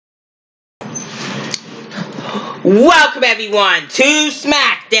Welcome everyone to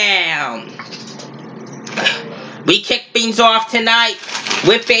Smackdown. We kick things off tonight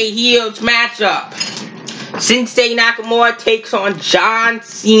with a heels matchup. Sensei Nakamura takes on John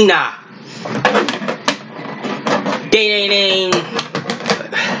Cena. Ding ding ding.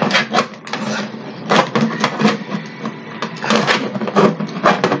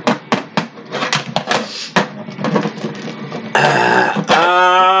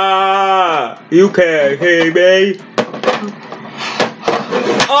 You can't hear me.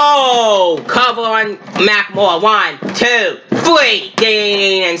 Oh, cover on Nakamura. 1, 2, 3.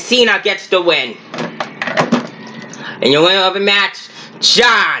 Ding, and Cena gets the win. And your winner of the match,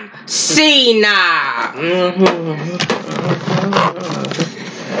 John Cena.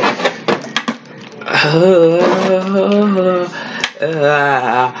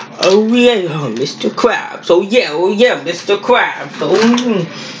 Oh yeah, Mr. Krabs. Oh yeah, Mr. Krabs.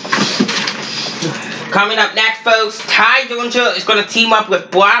 Coming up next, folks, Ty Dillinger is going to team up with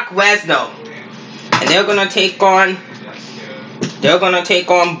Brock Lesnar, and they're going to take on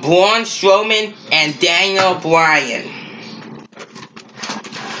Braun Strowman and Daniel Bryan.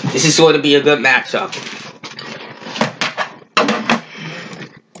 This is going to be a good matchup.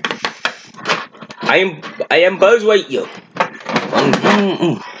 I am Buzz Lightyear.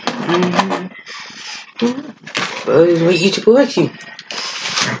 Buzz Lightyear to correct you.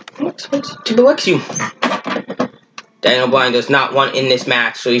 To correct you. Daniel Bryan does not want in this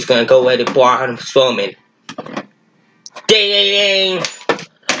match, so he's gonna go with Braun Strowman. Ding ding ding.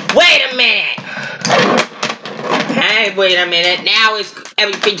 Wait a minute. Hey, wait a minute. Now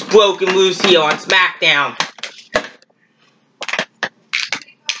everything's broken loose here on SmackDown.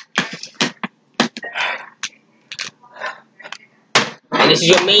 And this is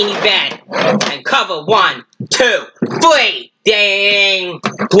your main event. And cover 1, 2, 3. Dang!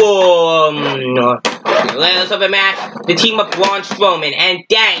 Boom! The winners of the match, the team of Braun Strowman and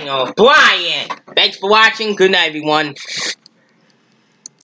Daniel Bryan. Thanks for watching. Good night, everyone.